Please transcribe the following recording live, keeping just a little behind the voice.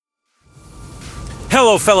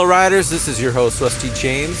Hello, fellow riders. This is your host, Rusty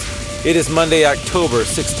James. It is Monday, October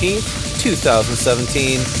 16th,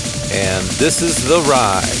 2017, and this is The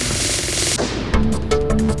Ride.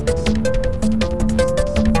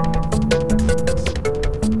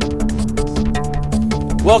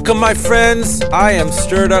 Welcome, my friends. I am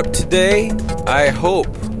stirred up today. I hope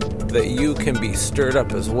that you can be stirred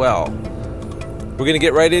up as well. We're going to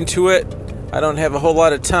get right into it. I don't have a whole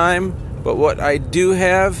lot of time, but what I do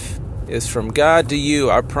have is from God to you,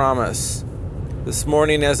 I promise. This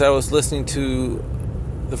morning, as I was listening to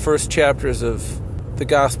the first chapters of the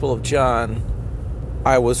Gospel of John,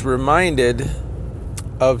 I was reminded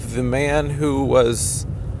of the man who was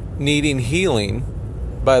needing healing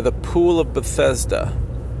by the pool of Bethesda.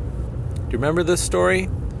 Do you remember this story?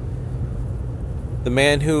 The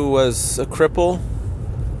man who was a cripple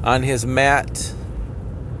on his mat,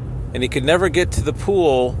 and he could never get to the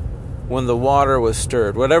pool when the water was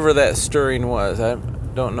stirred. Whatever that stirring was, I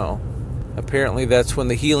don't know. Apparently that's when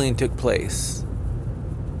the healing took place.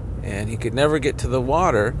 And he could never get to the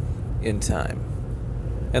water in time.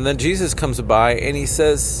 And then Jesus comes by and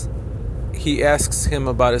he asks him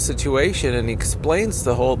about a situation, and he explains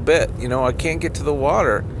the whole bit. I can't get to the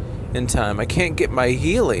water in time. I can't get my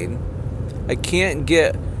healing. I can't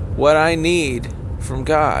get what I need from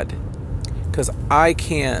God because I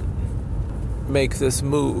can't make this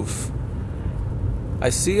move. I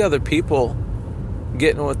see other people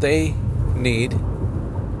getting what they need,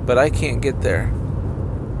 but I can't get there.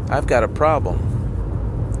 I've got a problem.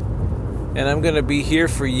 And I'm going to be here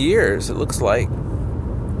for years, it looks like.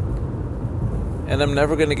 And I'm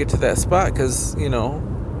never going to get to that spot because,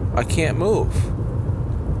 I can't move.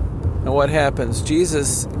 And what happens?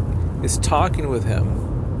 Jesus is talking with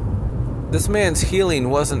him. This man's healing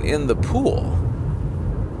wasn't in the pool.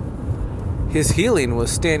 His healing was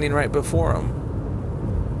standing right before him.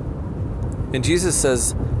 And Jesus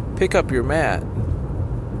says, pick up your mat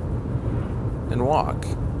and walk.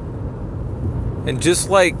 And just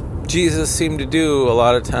like Jesus seemed to do a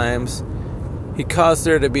lot of times, he caused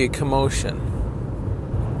there to be a commotion.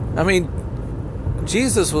 I mean,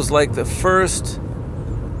 Jesus was like the first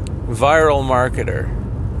viral marketer.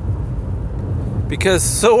 Because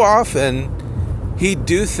so often he'd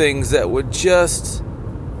do things that would just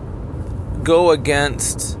go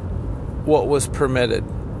against what was permitted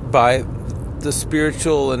by the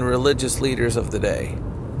spiritual and religious leaders of the day.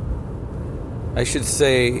 I should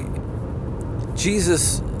say,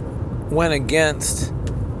 Jesus went against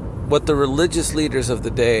what the religious leaders of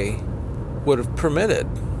the day would have permitted.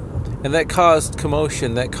 And that caused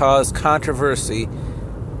commotion, that caused controversy,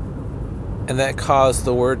 and that caused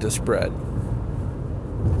the word to spread.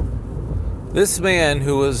 This man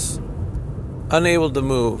who was unable to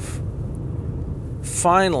move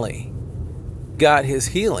finally got his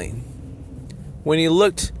healing when he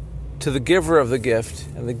looked to the giver of the gift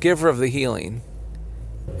and the giver of the healing,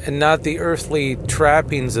 and not the earthly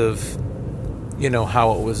trappings of,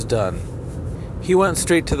 how it was done. He went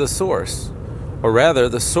straight to the source, or rather,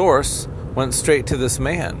 the source went straight to this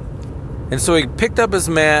man. And so he picked up his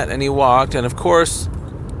mat and he walked, and of course,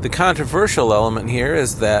 the controversial element here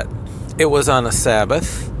is that it was on a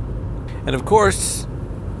Sabbath. And of course,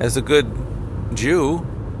 as a good Jew,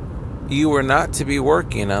 you were not to be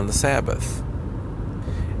working on the Sabbath.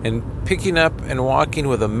 And picking up and walking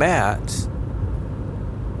with a mat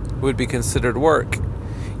would be considered work.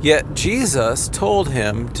 Yet Jesus told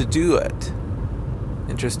him to do it.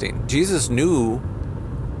 Interesting. Jesus knew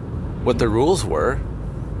what the rules were,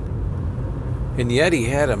 and yet he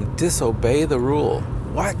had him disobey the rule.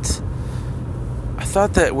 What? I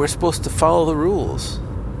thought that we're supposed to follow the rules.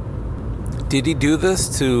 Did he do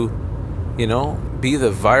this to, be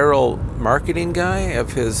the viral marketing guy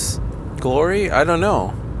of his glory? I don't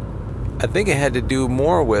know. I think it had to do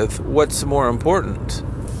more with what's more important.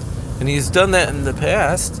 And he's done that in the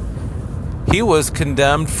past. He was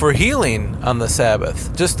condemned for healing on the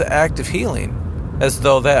Sabbath, just the act of healing, as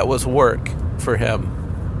though that was work for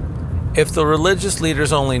him. If the religious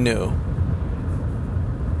leaders only knew,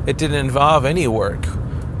 it didn't involve any work.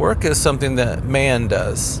 Work is something that man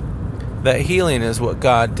does. That healing is what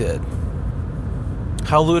God did.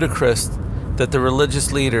 How ludicrous that the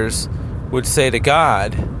religious leaders would say to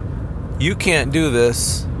God, you can't do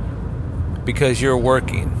this because you're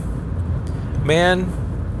working.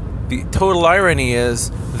 Man, the total irony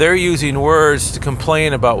is they're using words to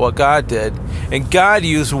complain about what God did, and God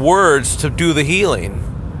used words to do the healing.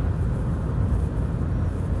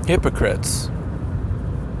 Hypocrites.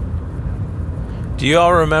 Do you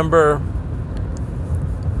all remember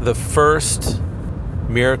the first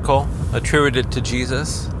miracle attributed to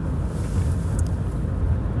Jesus?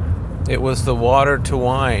 It was the water to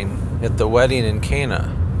wine at the wedding in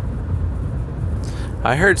Cana.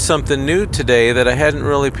 I heard something new today that I hadn't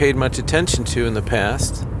really paid much attention to in the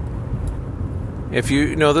past. If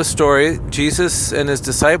you know the story, Jesus and his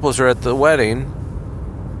disciples are at the wedding.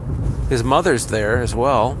 His mother's there as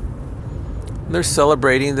well. They're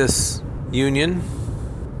celebrating this union.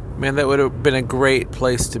 Man, that would have been a great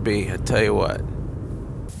place to be, I tell you what.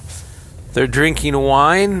 They're drinking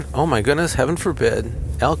wine. Oh my goodness, heaven forbid.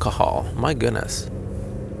 Alcohol, my goodness.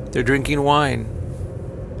 They're drinking wine.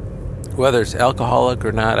 Whether it's alcoholic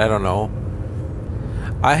or not, I don't know.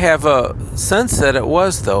 I have a sense that it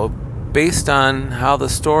was, though, based on how the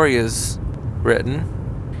story is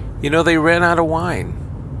written. You know, they ran out of wine.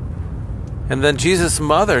 And then Jesus'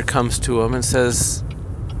 mother comes to him and says,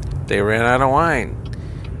 they ran out of wine.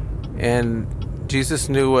 And Jesus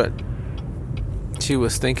knew what she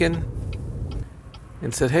was thinking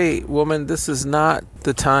and said, hey, woman, this is not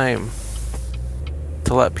the time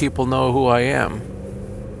to let people know who I am.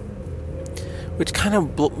 Which kind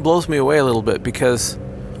of blows me away a little bit, because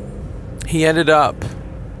he ended up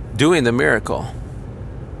doing the miracle.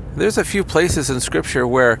 There's a few places in Scripture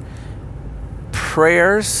where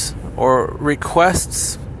prayers or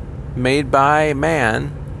requests made by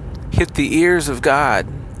man hit the ears of God,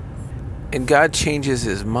 and God changes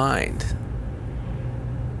his mind.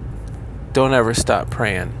 Don't ever stop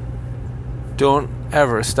praying. Don't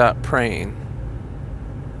ever stop praying.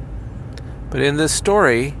 But in this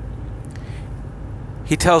story,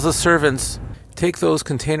 he tells the servants, take those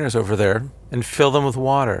containers over there and fill them with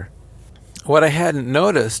water. What I hadn't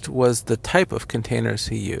noticed was the type of containers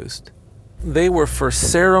he used. They were for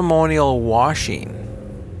ceremonial washing.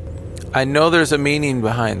 I know there's a meaning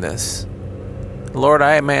behind this. Lord,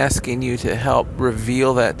 I am asking you to help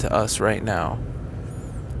reveal that to us right now.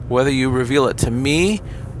 Whether you reveal it to me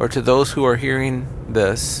or to those who are hearing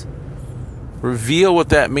this, reveal what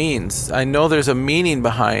that means. I know there's a meaning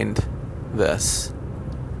behind this.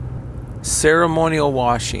 Ceremonial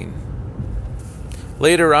washing.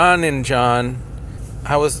 Later on in John,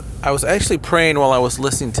 I was actually praying while I was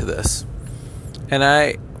listening to this. And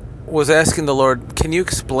I was asking the Lord, can you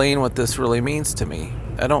explain what this really means to me?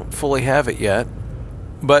 I don't fully have it yet.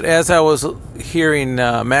 But as I was hearing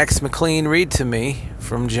Max McLean read to me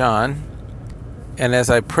from John, and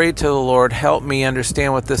as I prayed to the Lord, help me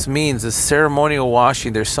understand what this means, this ceremonial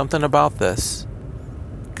washing, there's something about this.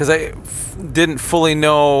 Because I didn't fully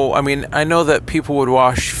know. I mean, I know that people would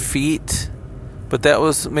wash feet, but that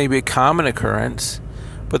was maybe a common occurrence.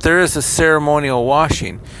 But there is a ceremonial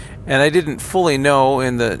washing. And I didn't fully know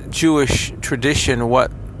in the Jewish tradition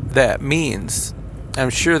what that means. I'm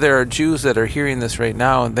sure there are Jews that are hearing this right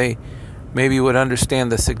now, and they maybe would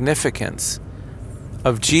understand the significance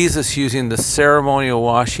of Jesus using the ceremonial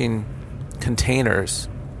washing containers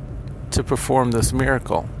to perform this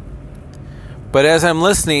miracle. But as I'm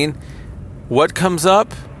listening, what comes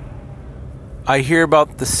up? I hear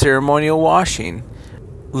about the ceremonial washing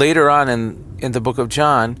later on in the book of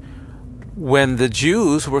John, when the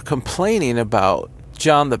Jews were complaining about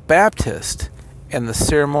John the Baptist and the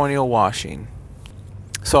ceremonial washing.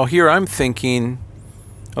 So here I'm thinking,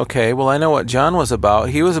 okay, well, I know what John was about.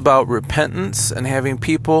 He was about repentance and having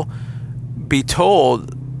people be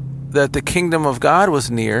told that the kingdom of God was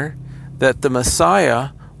near, that the Messiah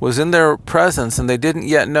was in their presence, and they didn't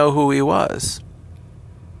yet know who he was.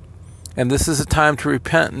 And this is a time to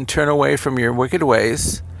repent and turn away from your wicked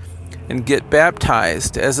ways and get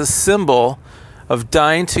baptized as a symbol of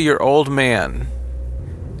dying to your old man.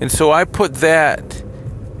 And so I put that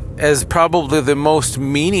as probably the most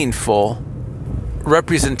meaningful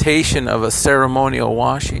representation of a ceremonial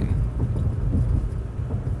washing.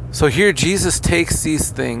 So here Jesus takes these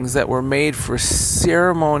things that were made for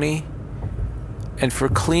ceremony and for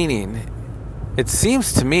cleaning. It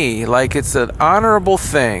seems to me like it's an honorable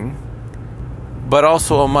thing, but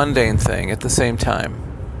also a mundane thing at the same time.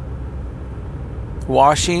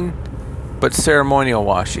 Washing, but ceremonial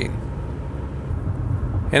washing.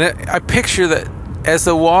 And I picture that as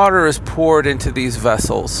the water is poured into these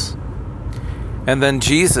vessels, and then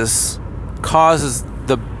Jesus causes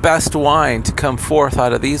the best wine to come forth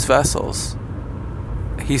out of these vessels.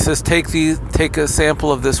 He says, take a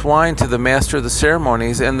sample of this wine to the master of the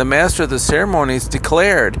ceremonies, and the master of the ceremonies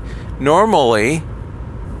declared, normally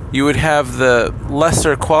you would have the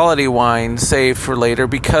lesser quality wine saved for later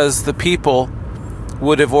because the people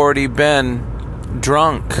would have already been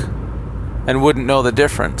drunk and wouldn't know the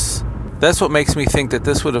difference. That's what makes me think that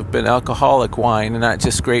this would have been alcoholic wine and not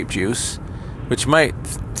just grape juice, which might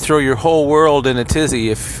throw your whole world in a tizzy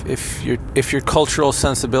if your cultural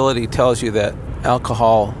sensibility tells you that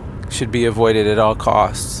alcohol should be avoided at all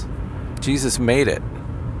costs. Jesus made it.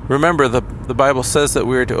 Remember, the Bible says that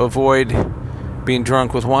we are to avoid being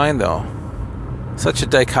drunk with wine, though. Such a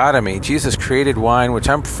dichotomy. Jesus created wine, which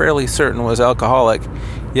I'm fairly certain was alcoholic,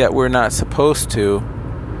 yet we're not supposed to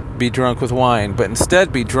be drunk with wine, but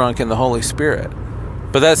instead be drunk in the Holy Spirit.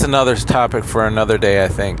 But that's another topic for another day, I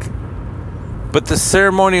think. But the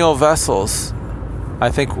ceremonial vessels,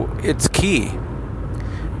 I think it's key.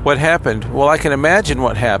 What happened? Well, I can imagine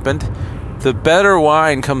what happened. The better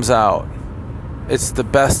wine comes out. It's the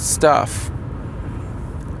best stuff.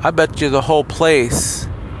 I bet you the whole place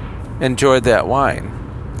enjoyed that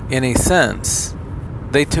wine. In a sense,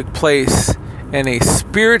 they took place in a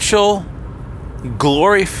spiritual,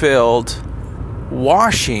 glory-filled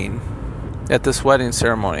washing at this wedding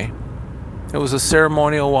ceremony. It was a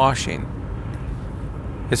ceremonial washing.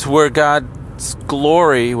 It's where God's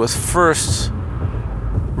glory was first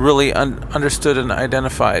really understood and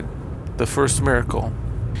identified, the first miracle.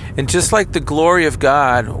 And just like the glory of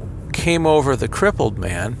God came over the crippled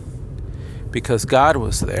man, because God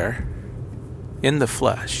was there in the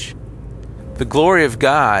flesh, the glory of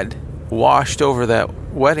God washed over that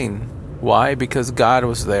wedding. Why? Because God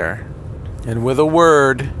was there. And with a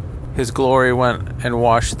word, his glory went and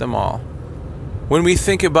washed them all. When we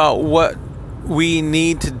think about what we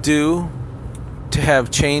need to do to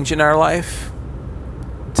have change in our life,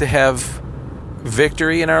 to have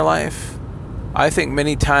victory in our life, I think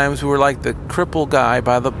many times we're like the crippled guy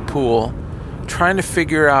by the pool, trying to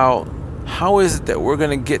figure out how is it that we're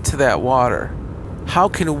going to get to that water? How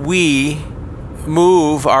can we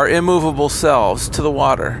move our immovable selves to the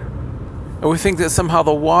water? And we think that somehow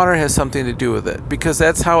the water has something to do with it, because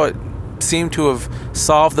that's how it seemed to have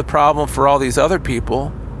solved the problem for all these other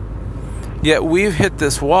people. Yet we've hit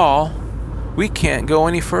this wall. We can't go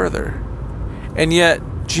any further. And yet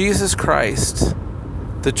Jesus Christ,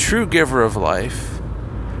 the true giver of life,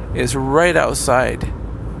 is right outside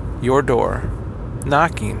your door,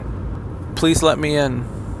 knocking. Please let me in,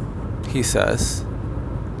 he says.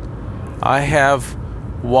 I have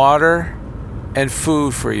water and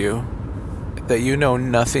food for you that you know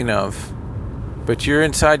nothing of. But you're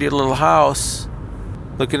inside your little house,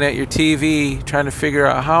 looking at your TV, trying to figure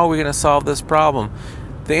out how are we going to solve this problem.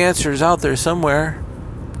 The answer is out there somewhere.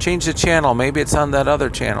 Change the channel. Maybe it's on that other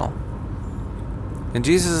channel. And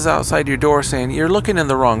Jesus is outside your door saying, you're looking in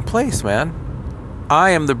the wrong place, man.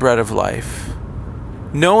 I am the bread of life.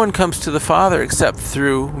 No one comes to the Father except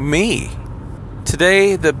through me.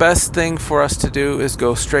 Today, the best thing for us to do is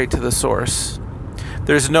go straight to the source.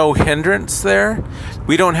 There's no hindrance there.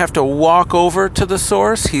 We don't have to walk over to the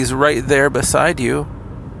source. He's right there beside you.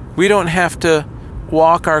 We don't have to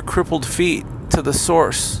walk our crippled feet to the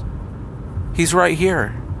source. He's right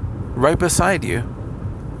here, right beside you,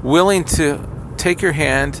 willing to take your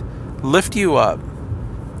hand, lift you up,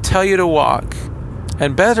 tell you to walk,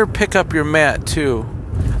 and better pick up your mat too.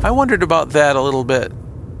 I wondered about that a little bit.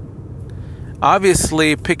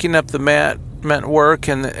 Obviously, picking up the mat meant work,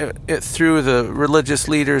 and it threw the religious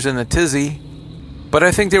leaders in a tizzy. But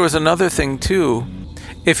I think there was another thing too.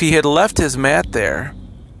 If he had left his mat there,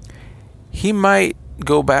 he might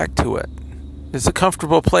go back to it. It's a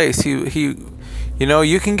comfortable place. You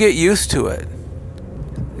can get used to it.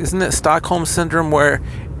 Isn't it Stockholm Syndrome, where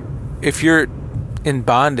if you're in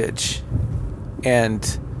bondage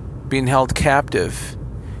and being held captive,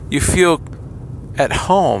 you feel at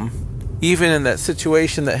home, even in that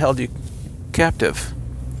situation that held you captive?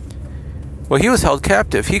 Well, he was held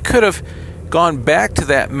captive. He could have gone back to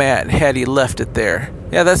that mat had he left it there.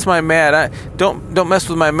 Yeah, that's my mat. Don't mess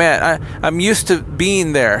with my mat. I'm used to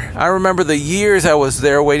being there. I remember the years I was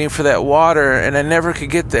there waiting for that water, and I never could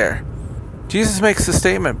get there. Jesus makes the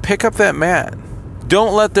statement, pick up that mat.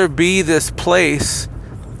 Don't let there be this place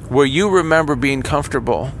where you remember being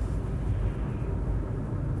comfortable.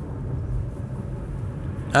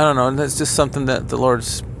 I don't know. That's just something that the Lord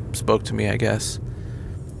spoke to me, I guess.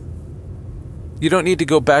 You don't need to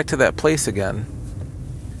go back to that place again.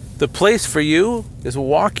 The place for you is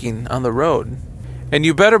walking on the road. And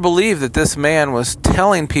you better believe that this man was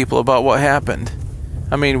telling people about what happened.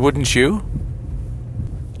 I mean, wouldn't you?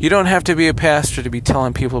 You don't have to be a pastor to be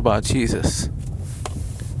telling people about Jesus.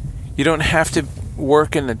 You don't have to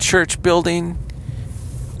work in a church building.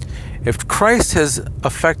 If Christ has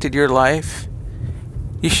affected your life,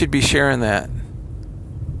 you should be sharing that.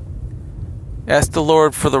 Ask the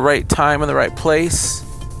Lord for the right time and the right place.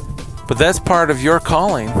 But that's part of your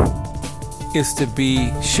calling, is to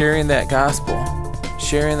be sharing that gospel,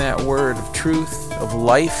 sharing that word of truth, of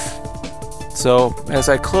life. So as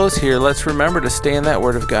I close here, let's remember to stay in that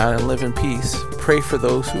word of God and live in peace. Pray for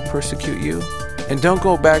those who persecute you. And don't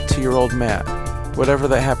go back to your old mat. whatever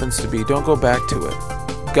that happens to be. Don't go back to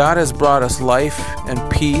it. God has brought us life and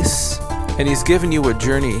peace, and He's given you a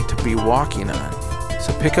journey to be walking on.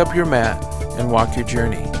 So pick up your mat and walk your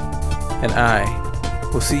journey. And I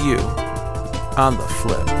will see you on the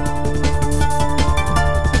flip.